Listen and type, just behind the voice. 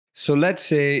So let's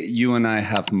say you and I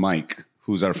have Mike,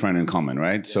 who's our friend in common,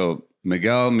 right? Yeah. So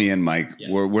Miguel, me, and Mike,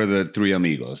 we're the three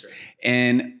amigos. Sure.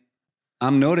 And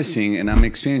I'm noticing and I'm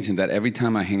experiencing that every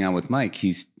time I hang out with Mike,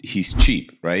 he's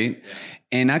cheap, right? Yeah.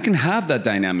 And I can have that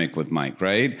dynamic with Mike,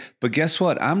 right? But guess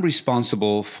what? I'm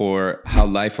responsible for how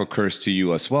life occurs to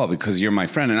you as well, because you're my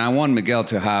friend and I want Miguel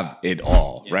to have it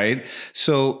all, right?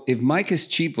 So if Mike is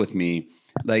cheap with me,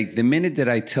 like the minute that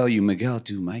I tell you, Miguel,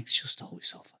 dude, Mike's just always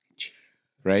so fucking cheap,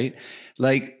 right?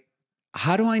 Like,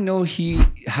 how do I know he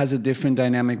has a different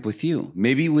dynamic with you?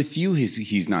 Maybe with you,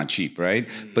 he's not cheap, right?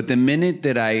 But the minute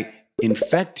that I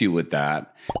infect you with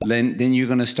that, then you're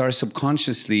going to start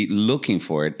subconsciously looking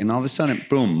for it. And all of a sudden,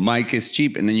 boom, Mike is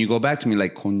cheap. And then you go back to me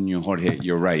like, Coño, Jorge,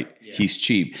 you're right. Yeah. He's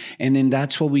cheap. And then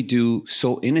that's what we do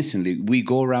so innocently. We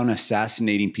go around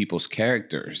assassinating people's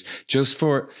characters just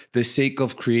for the sake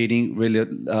of creating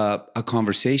a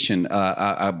conversation,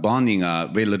 a bonding,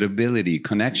 a relatability,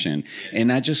 connection. Yeah.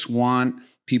 And I just want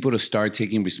people to start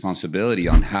taking responsibility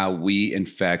on how we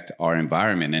infect our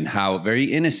environment and how very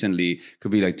innocently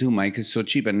could be like, dude, Mike is so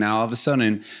cheap. And now all of a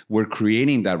sudden we're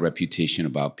creating that reputation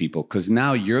about people because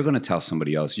now you're going to tell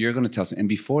somebody else, you're going to tell, and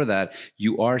before that,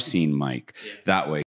 you are seeing Mike that way.